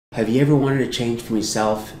Have you ever wanted to change from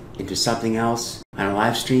yourself into something else on a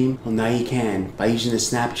live stream? Well, now you can by using the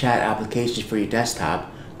Snapchat application for your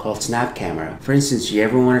desktop called Snap Camera. For instance, you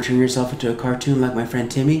ever want to turn yourself into a cartoon like my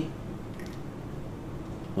friend Timmy?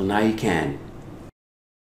 Well, now you can.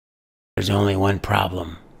 There's only one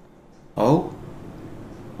problem. Oh?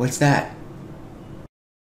 What's that?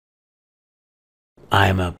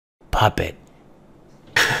 I'm a puppet.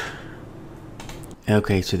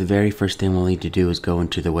 Okay, so the very first thing we'll need to do is go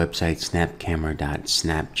into the website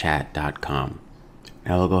snapcamera.snapchat.com.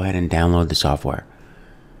 Now we'll go ahead and download the software.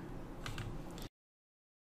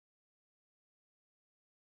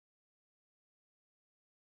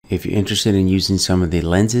 If you're interested in using some of the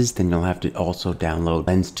lenses, then you'll have to also download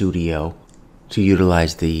Lens Studio to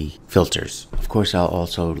utilize the filters. Of course, I'll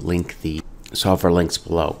also link the software links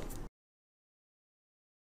below.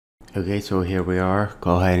 Okay, so here we are.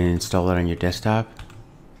 Go ahead and install it on your desktop.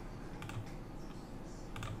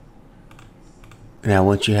 Now,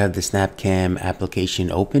 once you have the SnapCam application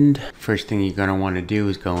opened, first thing you're going to want to do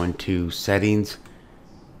is go into Settings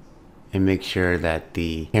and make sure that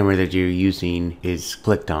the camera that you're using is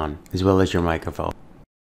clicked on, as well as your microphone.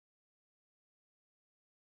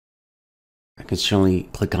 I can certainly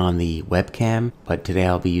click on the webcam, but today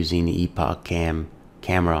I'll be using the EpocCam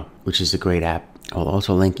camera, which is a great app. I'll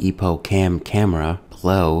also link EpocCam camera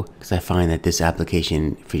below because I find that this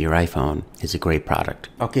application for your iPhone is a great product.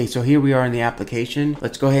 Okay, so here we are in the application.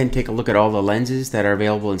 Let's go ahead and take a look at all the lenses that are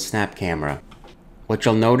available in Snap Camera. What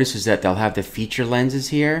you'll notice is that they'll have the feature lenses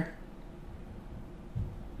here,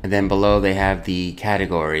 and then below they have the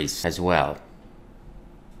categories as well.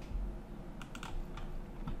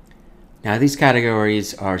 Now these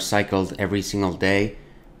categories are cycled every single day,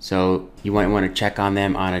 so you might want to check on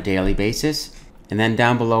them on a daily basis. And then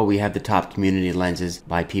down below we have the top community lenses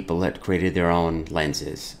by people that created their own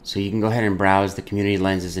lenses. So you can go ahead and browse the community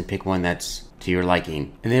lenses and pick one that's to your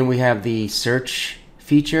liking. And then we have the search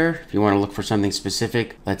feature. If you want to look for something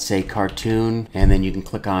specific, let's say cartoon, and then you can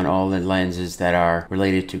click on all the lenses that are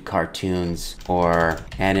related to cartoons or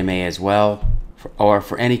anime as well, or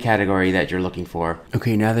for any category that you're looking for.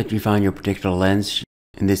 Okay, now that you found your particular lens,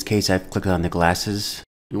 in this case I've clicked on the glasses.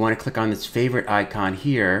 You want to click on this favorite icon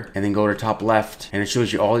here and then go to top left, and it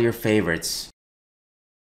shows you all your favorites.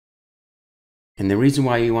 And the reason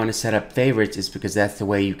why you want to set up favorites is because that's the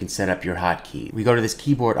way you can set up your hotkeys. We go to this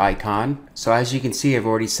keyboard icon. So as you can see, I've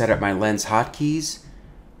already set up my lens hotkeys.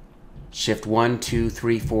 Shift 1, 2,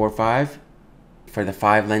 3, 4, 5 for the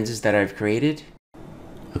 5 lenses that I've created.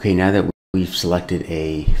 Okay, now that we've selected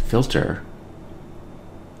a filter,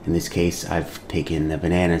 in this case I've taken the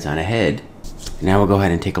bananas on a head. Now we'll go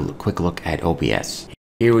ahead and take a quick look at OBS.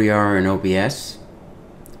 Here we are in OBS.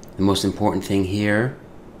 The most important thing here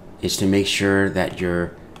is to make sure that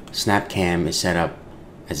your SnapCam is set up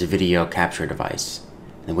as a video capture device.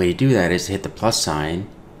 And the way to do that is to hit the plus sign,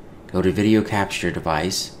 go to video capture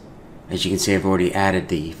device. As you can see, I've already added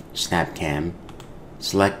the SnapCam,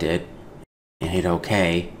 select it, and hit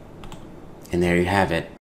OK. And there you have it.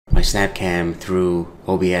 My SnapCam through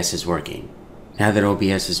OBS is working. Now that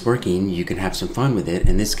OBS is working, you can have some fun with it.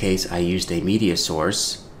 In this case, I used a media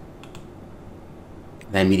source.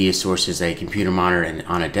 That media source is a computer monitor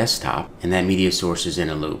on a desktop, and that media source is in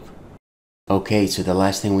a loop. Okay, so the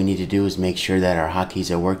last thing we need to do is make sure that our hotkeys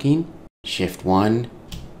are working. Shift 1,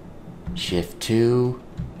 Shift 2,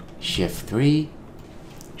 Shift 3,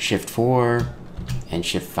 Shift 4, and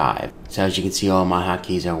Shift 5. So as you can see, all my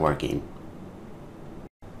hotkeys are working.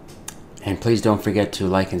 And please don't forget to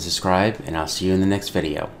like and subscribe, and I'll see you in the next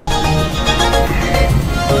video.